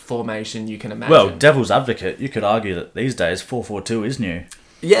basic formation you can imagine. Well, devil's advocate, you could argue that these days 4-4-2 is new.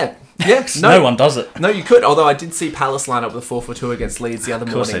 Yeah. No one does it. No, you could. Although I did see Palace line up with 4-4-2 against Leeds the other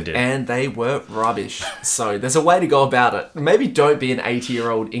morning. Of course they did. And they were rubbish. So there's a way to go about it. Maybe don't be an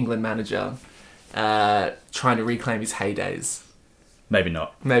 80-year-old England manager trying to reclaim his heydays. Maybe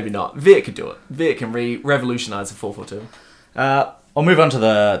not. Viet could do it. Viet can revolutionise a 4-4-2. I'll move on to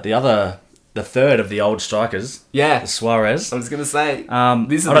the third of the old strikers. Yeah. The Suarez. I was going to say,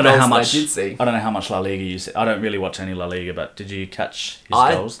 this is the goals that I did see. I don't know how much La Liga you see. I don't really watch any La Liga, but did you catch his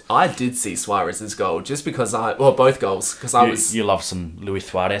goals? I did see Suarez's goal, just because both goals, because You love some Luis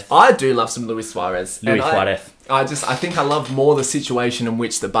Suarez. I do love some Luis Suarez. Suarez. I think I love more the situation in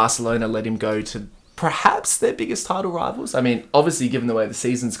which the Barcelona let him go to perhaps their biggest title rivals. I mean, obviously, given the way the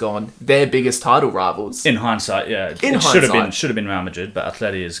season's gone, their biggest title rivals. In hindsight, yeah. It should have been Real Madrid, but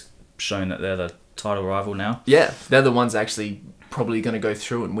Atleti has shown that they're the title rival now. Yeah, they're the ones actually probably going to go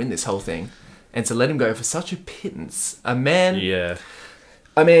through and win this whole thing. And to let him go for such a pittance, a man... Yeah.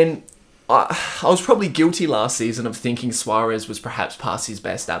 I mean, I was probably guilty last season of thinking Suarez was perhaps past his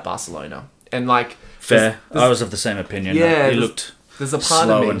best at Barcelona. And like... Fair. I was of the same opinion. Yeah. He looked there's a part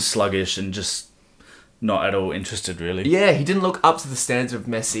slow of me. and sluggish and just not at all interested, really. Yeah, he didn't look up to the standard of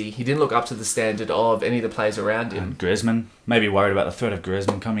Messi. He didn't look up to the standard of any of the players around him. Griezmann. Maybe worried about the threat of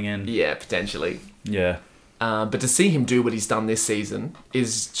Griezmann coming in. Yeah, potentially. Yeah. But to see him do what he's done this season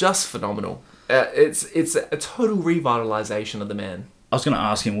is just phenomenal. It's a total revitalization of the man. I was going to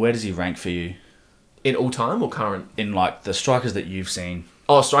ask him, where does he rank for you? In all time or current? In like the strikers that you've seen.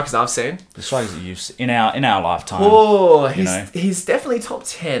 Oh, strikers I've seen. The strikers that you've seen in our lifetime. Oh, he's definitely top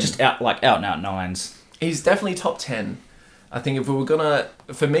 10. Just out and out nines. He's definitely top 10. I think if we were gonna,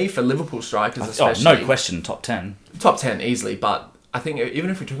 for me, for Liverpool strikers especially, no question, top 10. Top 10 easily. But I think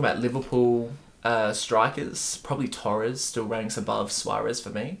even if we're talking about Liverpool strikers, probably Torres still ranks above Suarez for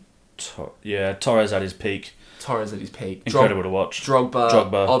me. Torres at his peak. Torres at his peak. Incredible to watch.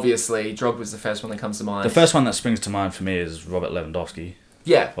 Drogba. Obviously, Drogba's the first one that comes to mind. The first one that springs to mind for me is Robert Lewandowski.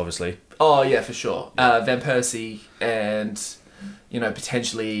 Yeah. Obviously. Oh, yeah, for sure. Van Persie and,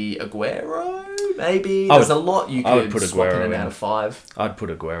 potentially Aguero, maybe. There's a lot you could put swap Aguero in and in. out of 5. I'd put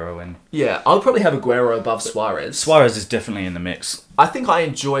Aguero in. Yeah, I would probably have Aguero above Suarez. Suarez is definitely in the mix. I think I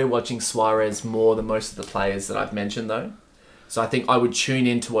enjoy watching Suarez more than most of the players that I've mentioned, though. So I think I would tune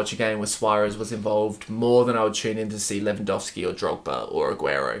in to watch a game where Suarez was involved more than I would tune in to see Lewandowski or Drogba or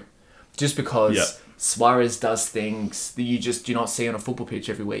Aguero. Just because Suarez does things that you just do not see on a football pitch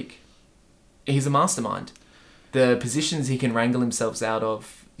every week. He's a mastermind. The positions he can wrangle himself out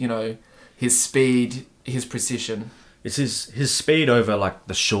of, his speed, his precision. It's his speed over like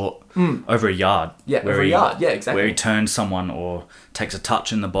the short, over a yard. Yeah, over a yard. Yeah, exactly. Where he turns someone or takes a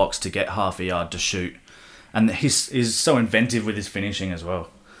touch in the box to get half a yard to shoot. And he's so inventive with his finishing as well.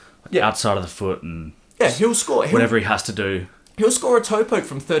 Yeah. Outside of the foot and he'll score. Whatever he has to do. He'll score a toe poke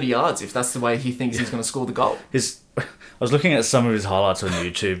from 30 yards if that's the way he thinks he's going to score the goal. I was looking at some of his highlights on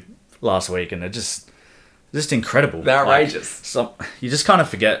YouTube last week and they're just incredible. They're outrageous. You just kind of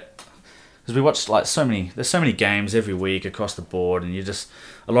forget. Because we watch there's so many games every week across the board and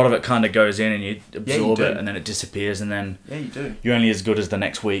a lot of it kind of goes in and you absorb it and then it disappears and then you do. You're only as good as the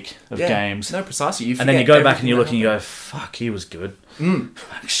next week of games. No, precisely. And then you go back and you look and you go, fuck, he was good.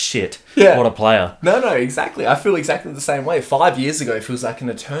 Shit. Yeah. What a player. No, exactly. I feel exactly the same way. 5 years ago feels like an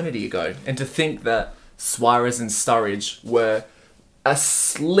eternity ago. And to think that Suarez and Sturridge were a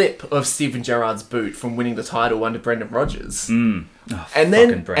slip of Steven Gerrard's boot from winning the title under Brendan Rodgers. Oh, and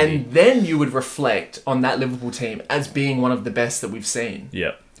then you would reflect on that Liverpool team as being one of the best that we've seen.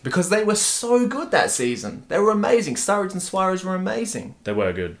 Yeah. Because they were so good that season. They were amazing. Sturridge and Suarez were amazing. They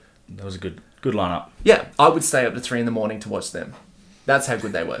were good. That was a good lineup. Yeah, I would stay up to 3 a.m. to watch them. That's how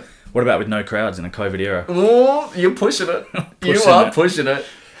good they were. What about with no crowds in a COVID era? Oh, you're pushing it. Pushing it.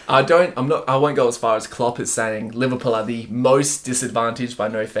 I won't go as far as Klopp is saying Liverpool are the most disadvantaged by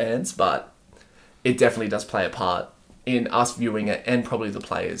no fans, but it definitely does play a part in us viewing it and probably the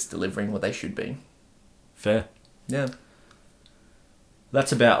players delivering what they should be. Fair. Yeah.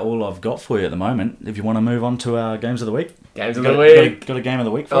 That's about all I've got for you at the moment. If you want to move on to our games of the week. Games of the week. Got a game of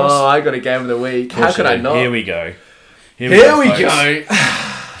the week for us? Oh, I got a game of the week. How could I not? Here we go. Here we go.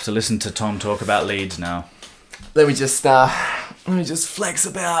 Have to listen to Tom talk about Leeds now. Let me just flex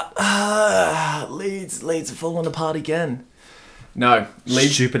about Leeds. Leeds have fallen apart again. No,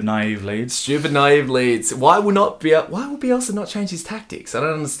 Leeds. Stupid naive Leeds. Why will Bielsa not change his tactics? I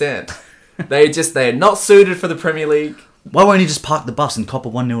don't understand. They're not suited for the Premier League. Why won't he just park the bus and cop a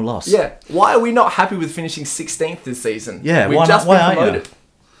 1-0 loss? Yeah. Why are we not happy with finishing 16th this season? Yeah. We've just been promoted.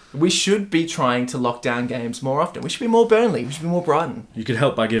 We should be trying to lock down games more often. We should be more Burnley. We should be more Brighton. You could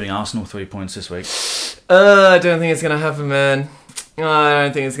help by giving Arsenal 3 points this week. I don't think it's going to happen, man. I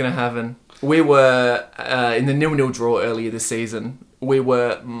don't think it's going to happen. We were, in the 0-0 draw earlier this season, we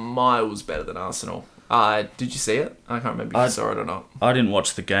were miles better than Arsenal. Did you see it? I can't remember if you saw it or not. I didn't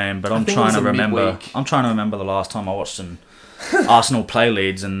watch the game, but I'm trying to remember. I'm trying to remember the last time I watched an Arsenal play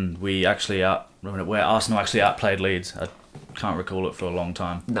Leeds, and where Arsenal actually outplayed Leeds. I can't recall it for a long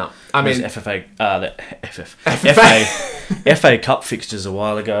time. No, I mean FA Cup fixtures a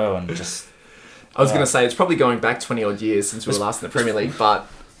while ago, and just. I was going to say it's probably going back 20 odd years since we were last in the Premier League, but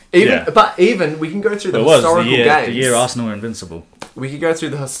even we can go through the historical games. The year Arsenal were invincible. We could go through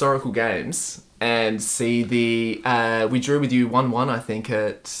the historical games. and see we drew with you 1-1, I think,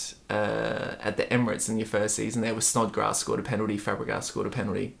 at the Emirates in your first season. There was Snodgrass scored a penalty, Fabregas scored a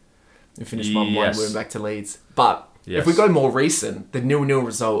penalty. We finished 1-1, Yes. we went back to Leeds. But Yes. if we go more recent, the 0-0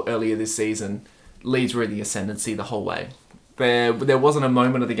 result earlier this season, Leeds were in the ascendancy the whole way. There wasn't a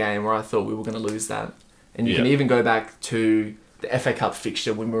moment of the game where I thought we were going to lose that. And you can even go back to the FA Cup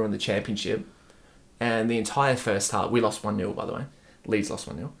fixture when we were in the Championship. And the entire first half, we lost 1-0, by the way. Leeds lost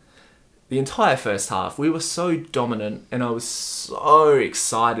 1-0. The entire first half, we were so dominant, and I was so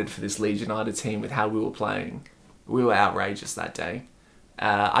excited for this Leeds United team with how we were playing. We were outrageous that day.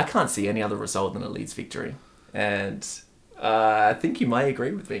 I can't see any other result than a Leeds victory. And I think you may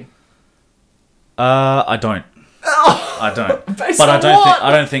agree with me. I don't. Oh, I don't. based But on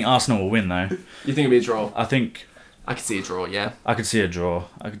I don't think Arsenal will win though. You think it'll be a draw? I think I could see a draw, yeah. I could see a draw.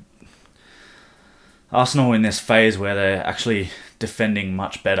 Arsenal in this phase where they're actually defending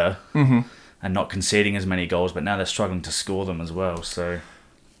much better and not conceding as many goals, but now they're struggling to score them as well. So,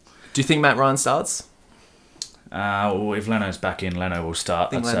 Do you think Matt Ryan starts? well, if Leno's back in, Leno will start. I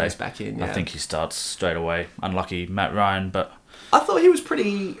think I'd Leno's say. back in, yeah. I think he starts straight away. Unlucky Matt Ryan, but I thought he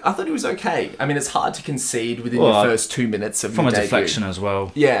was okay. I mean, it's hard to concede within your first 2 minutes of from your a debut. deflection as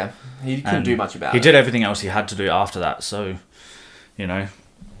well. Yeah, he couldn't And do much about it. He did everything else he had to do after that. So,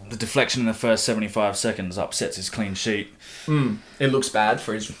 the deflection in the first 75 seconds upsets his clean sheet. It looks bad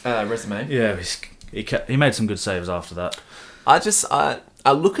for his resume. Yeah, he made some good saves after that.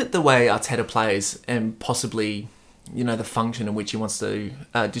 I look at the way Arteta plays and possibly, the function in which he wants to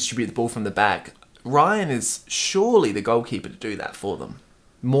distribute the ball from the back. Ryan is surely the goalkeeper to do that for them,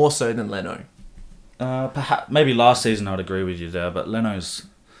 more so than Leno. Perhaps maybe last season I'd agree with you there, but Leno's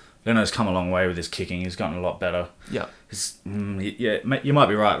come a long way with his kicking. He's gotten a lot better. Yeah. You might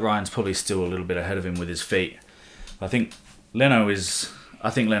be right. Ryan's probably still a little bit ahead of him with his feet. I think Leno is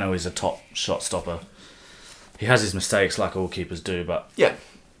a top shot stopper. He has his mistakes like all keepers do, but Yeah.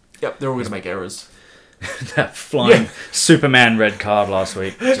 Yep, they always make errors. that flying Superman red card last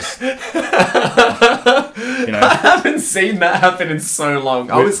week, just I haven't seen that happen in so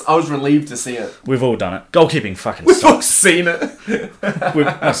long. I was relieved to see it. we've all done it. Goalkeeping fucking We've sucks. all seen it.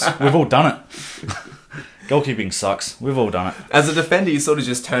 We've all done it. Goalkeeping sucks. We've all done it. As a defender, you sort of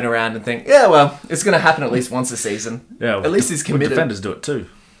just turn around and think, yeah, well, it's going to happen at least once a season. Yeah, at least he's committed. Defenders do it too.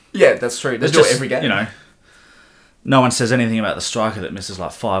 Yeah, that's true. They It's do it every game. No one says anything about the striker that misses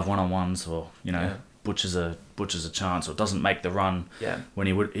like 5 1-on-1s or butchers a chance or doesn't make the run. Yeah. When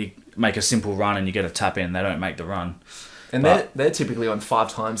he make a simple run and you get a tap in, they don't make the run. And they're typically on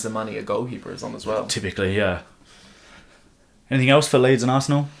 5 times the money a goalkeeper is on as well. Typically, yeah. Anything else for Leeds and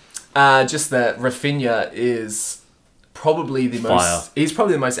Arsenal? Just that Rafinha is probably he's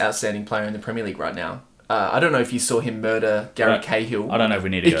probably the most outstanding player in the Premier League right now. I don't know if you saw him murder Gary Cahill. I don't know if we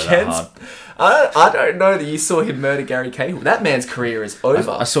need to go that hard. I don't know that you saw him murder Gary Cahill. That man's career is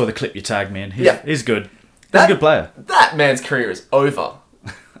over. I saw the clip you tagged me in. He's good. He's That- a good player. That man's career is over.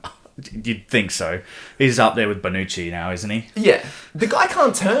 You'd think so. He's up there with Bonucci now, isn't he? Yeah. The guy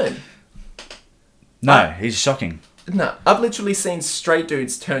can't turn. No, he's shocking. No. I've literally seen straight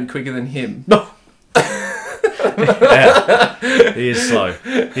dudes turn quicker than him. No. Yeah. He is slow.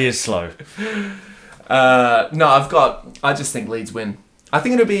 I just think Leeds win. I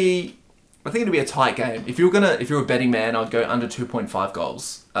think it'll be a tight game. If you're a betting man, I'd go under 2.5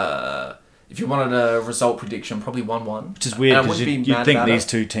 goals. If you wanted a result prediction, probably 1-1. Which is weird because you'd you'd think these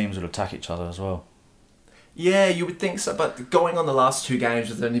two teams would attack each other as well. Yeah, you would think so. But going on the last 2 games,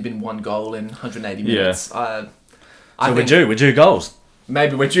 there's only been 1 goal in 180 minutes. So we're due goals.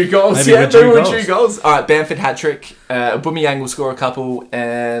 Maybe we're due goals. Maybe We're we're due goals. All right, Bamford hat-trick. Aubameyang will score a couple,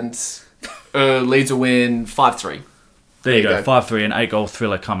 and Leeds will win 5-3. There you go. 5-3, an 8-goal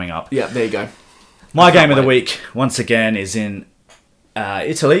thriller coming up. Yeah, there you go. My game of the week, once again, is in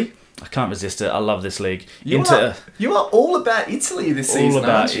Italy. I can't resist it. I love this league. You are all about Italy this season, all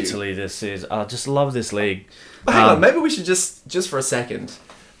about aren't you? Italy this season. I just love this league. Hang on, maybe we should just for a second.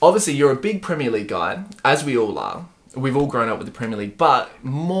 Obviously, you're a big Premier League guy, as we all are. We've all grown up with the Premier League, but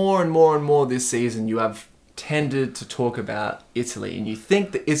more and more and more this season, you have tended to talk about Italy, and you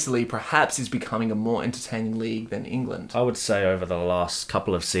think that Italy perhaps is becoming a more entertaining league than England. I would say over the last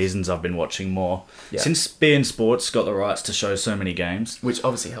couple of seasons, I've been watching more. Yeah. Since beIN Sports got the rights to show so many games, Which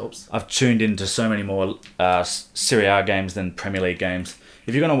obviously helps. I've tuned into so many more Serie A games than Premier League games.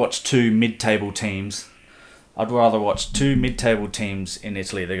 If you're going to watch 2 mid-table teams, I'd rather watch 2 mid-table teams in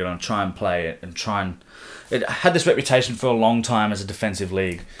Italy. They're going to try and play it and try and... It had this reputation for a long time as a defensive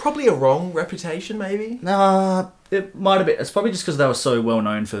league. Probably a wrong reputation, maybe. Nah, it might have been. It's probably just because they were so well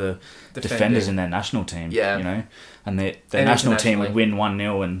known for the defenders in their national team. Yeah. And their national team would win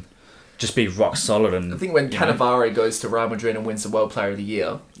 1-0 and just be rock solid. And I think when Cannavaro goes to Real Madrid and wins the World Player of the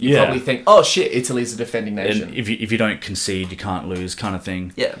Year, you Yeah. probably think, oh shit, Italy's a defending nation. and if you don't concede, you can't lose, kind of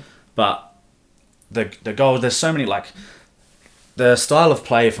thing. Yeah. But the goal, there's so many, like, the style of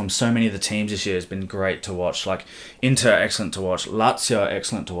play from so many of the teams this year has been great to watch. Like, Inter, excellent to watch. Lazio,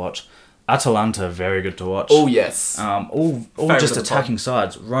 excellent to watch. Atalanta, very good to watch. Oh, yes. All Favourite just of the attacking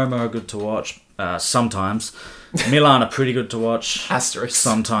sides. Roma are good to watch sometimes. Milan are pretty good to watch Asterisk.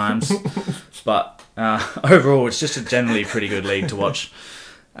 sometimes. But overall, it's just a generally pretty good league to watch.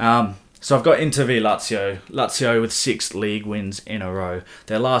 So I've got Inter v Lazio. Lazio with 6 league wins in a row.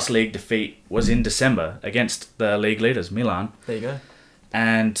 Their last league defeat was in December against the league leaders, Milan. There you go.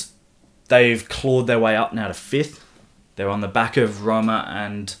 And they've clawed their way up now to 5th. They're on the back of Roma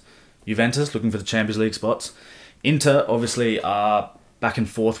and Juventus, looking for the Champions League spots. Inter, obviously, are back and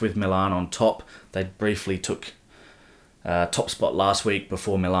forth with Milan on top. They briefly took top spot last week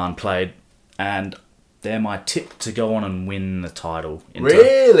before Milan played. And they're my tip to go on and win the title. Inter.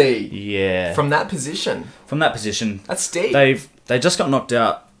 Really? Yeah. From that position? From that position. That's deep. They just got knocked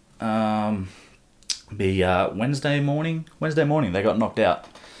out. Wednesday morning. They got knocked out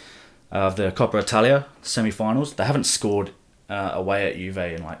of the Coppa Italia semi-finals. They haven't scored away at Juve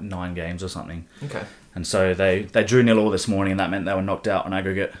in like 9 games or something. Okay. And so they drew 0-0 this morning, and that meant they were knocked out on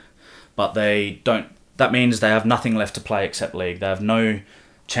aggregate. But they don't. That means they have nothing left to play except league. They have no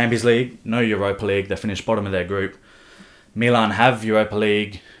Champions League, no Europa League. They finished bottom of their group. Milan have Europa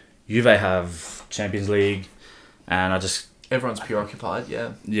League. Juve have Champions League. And Everyone's preoccupied,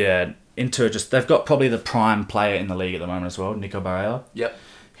 yeah. Yeah, Inter they've got probably the prime player in the league at the moment as well, Nico Barella. Yep.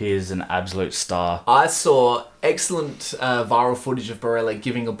 He is an absolute star. I saw excellent viral footage of Barella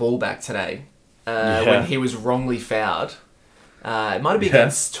giving a ball back today when he was wrongly fouled. It might have been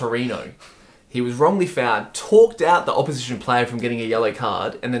against Torino. He was wrongly fouled, talked out the opposition player from getting a yellow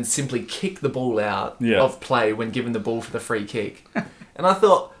card, and then simply kicked the ball out of play when given the ball for the free kick. And I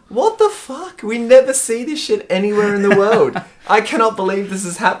thought, what the fuck? We never see this shit anywhere in the world. I cannot believe this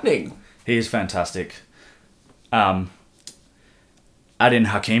is happening. He is fantastic. Add in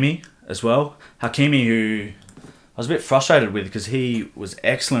Hakimi as well. Hakimi, who I was a bit frustrated with because he was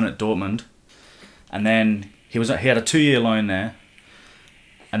excellent at Dortmund, and then he had a 2-year loan there.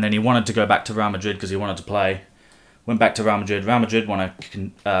 And then he wanted to go back to Real Madrid because he wanted to play. Went back to Real Madrid. Real Madrid want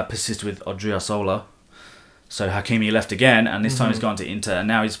to persist with Odriozola. So Hakimi left again, and this time he's gone to Inter. And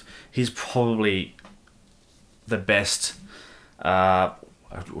now he's probably the best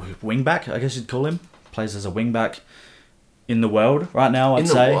wing-back, I guess you'd call him. Plays as a wing-back in the world right now, I'd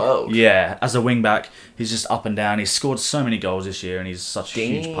say. In the world? Yeah, as a wing-back. He's just up and down. He's scored so many goals this year, and he's such a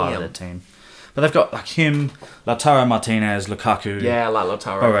huge part of their team. But they've got like him, Lautaro Martinez, Lukaku, Yeah, I like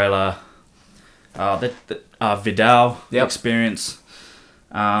Lautaro. Barella, Vidal, experience.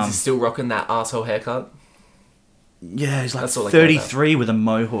 Is he still rocking that arsehole haircut? Yeah, he's like That's all I 33 with a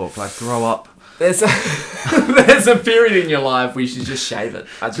mohawk. Like, grow up. There's a period in your life where you should just shave it.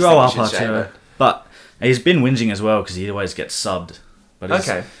 I just Grow up, think you should shave Arturo. it. But he's been whinging as well because he always gets subbed. But But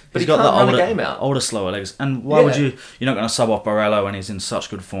he's he got can't the run older, a game out. older, slower legs. And why would you're not going to sub off Barella when he's in such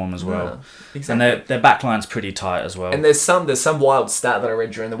good form as well? No, exactly. And their backline's pretty tight as well. And there's some wild stat that I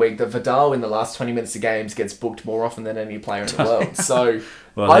read during the week that Vidal in the last 20 minutes of games gets booked more often than any player in the world. So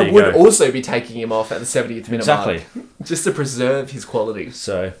Well, I would also be taking him off at the 70th minute mark just to preserve his quality.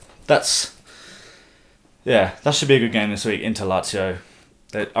 So that should be a good game this week. Inter Lazio.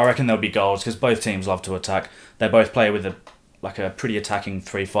 I reckon there'll be goals because both teams love to attack. They both play with a pretty attacking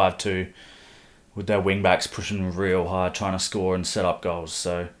 3-5-2 with their wing backs pushing real hard, trying to score and set up goals.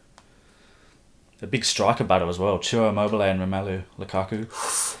 So a big striker battle as well. Ciro Immobile and Romelu Lukaku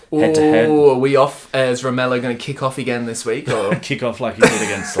head to head. Are we off? Is Romelu going to kick off again this week? Or Kick off like he did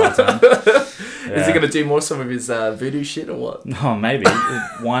against Zlatan. is he going to do more some of his voodoo shit or what? Oh, maybe.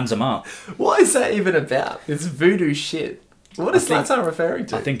 It winds him up. What is that even about? It's voodoo shit. What is Zlatan referring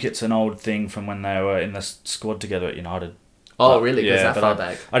to? I think it's an old thing from when they were in the squad together at United. Oh, really? Goes that but far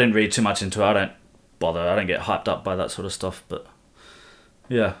back? I didn't read too much into it. I don't bother. I don't get hyped up by that sort of stuff. But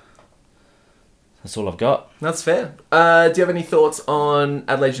yeah, that's all I've got. That's fair. Do you have any thoughts on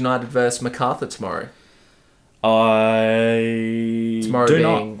Adelaide United versus MacArthur tomorrow? Tomorrow do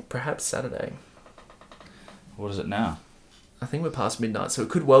being not. perhaps Saturday. What is it now? I think we're past midnight, so it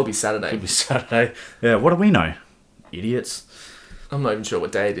could well be Saturday. Could be Saturday. Yeah. What do we know? Idiots. I'm not even sure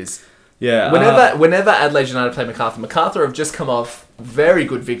what day it is. Yeah. Whenever Adelaide United play MacArthur have just come off very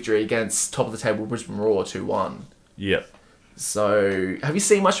good victory against top of the table Brisbane Roar 2-1. Yep. So, have you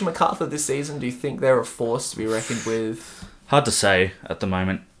seen much of MacArthur this season? Do you think they're a force to be reckoned with? Hard to say at the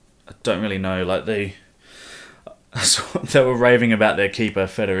moment. I don't really know. Like They were raving about their keeper,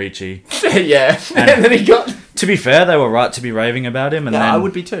 Federici. Yeah. And then he got... To be fair, they were right to be raving about him. And Yeah, then I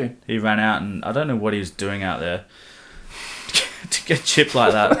would be too. he ran out, and I don't know what he was doing out there to get chipped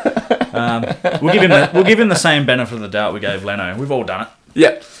like that. We'll give him the same benefit of the doubt we gave Leno. We've all done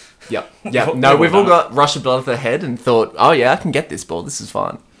it. Yep. No, we've all got Russian blood to the head and thought, oh yeah, I can get this ball. This is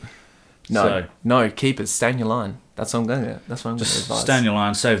fine. No, keepers, stay in your line. That's what I'm going to. That's what I'm going to advise. Stay in your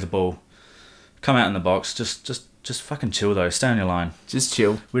line, save the ball, come out in the box. Just fucking chill though. Stay in your line. Just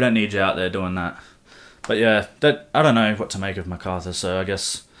chill. We don't need you out there doing that. But yeah, I don't know what to make of MacArthur. So I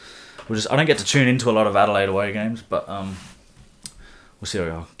guess I don't get to tune into a lot of Adelaide away games, but we'll see.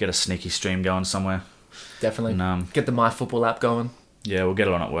 I'll get a sneaky stream going somewhere. Definitely. And, get the MyFootball app going. Yeah, we'll get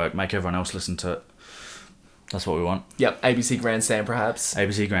it on at work. Make everyone else listen to it. That's what we want. Yep, ABC Grandstand perhaps.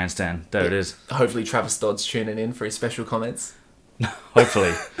 ABC Grandstand. There it is. Hopefully Travis Dodd's tuning in for his special comments.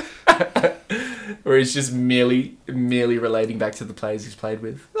 Hopefully. Or he's just merely relating back to the players he's played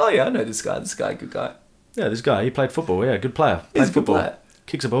with. Oh yeah, I know this guy, good guy. Yeah, this guy, he played football. Yeah, good player. He's a good football. player.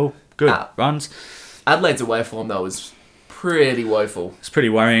 Kicks a ball. Good. Runs. Adelaide's away form though is pretty woeful. It's pretty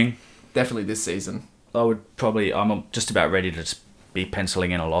worrying. Definitely this season. I'm just about ready to be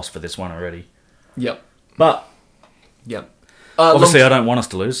penciling in a loss for this one already. Yep. But yep. Obviously, I don't want us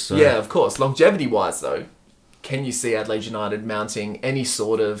to lose. So. Yeah, of course. Longevity-wise, though, can you see Adelaide United mounting any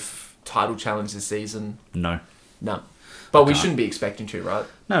sort of title challenge this season? No. But we shouldn't be expecting to, right?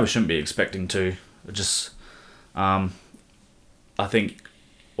 No, we shouldn't be expecting to. Just, I think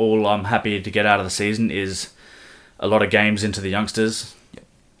all I'm happy to get out of the season is a lot of games into the youngsters,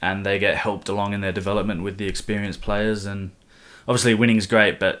 and they get helped along in their development with the experienced players. And obviously, winning's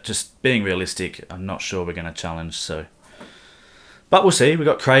great, but just being realistic, I'm not sure we're going to challenge. So, but we'll see. We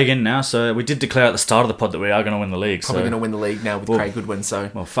got Craig in now, so we did declare at the start of the pod that we are going to win the league. Probably going to win the league now with Craig Goodwin. So,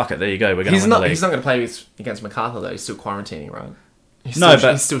 well, fuck it. There you go. We're going to win the league. He's not going to play against MacArthur though. He's still quarantining, right? He's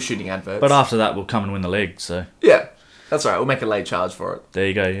still shooting adverts. But after that, we'll come and win the league. So yeah, that's right. We'll make a late charge for it. There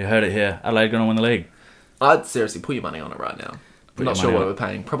you go. You heard it here. Adelaide going to win the league. I'd seriously put your money on it right now. I'm not sure what we're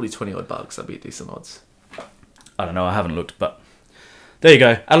paying. Probably $20 odd. That'd be decent odds. I don't know. I haven't looked, but there you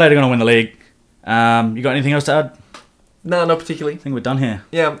go. Adelaide are going to win the league. You got anything else to add? No, not particularly. I think we're done here.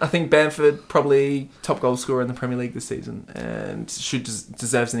 Yeah, I think Bamford probably top goal scorer in the Premier League this season and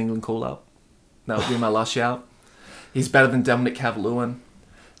deserves an England call-up. That would be my last shout. He's better than Dominic Calvert-Lewin.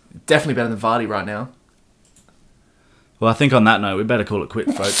 Definitely better than Vardy right now. Well, I think on that note, we better call it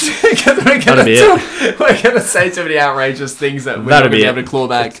quits, folks. We're going to say too many outrageous things that we're not going to be able to claw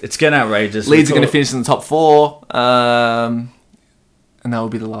back. It's getting outrageous. Leeds are going to finish in the top 4. And that will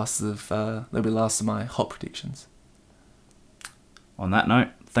be the last of my hot predictions. On that note,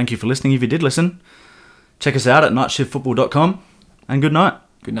 thank you for listening. If you did listen, check us out at nightshiftfootball.com, and good night.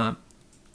 Good night.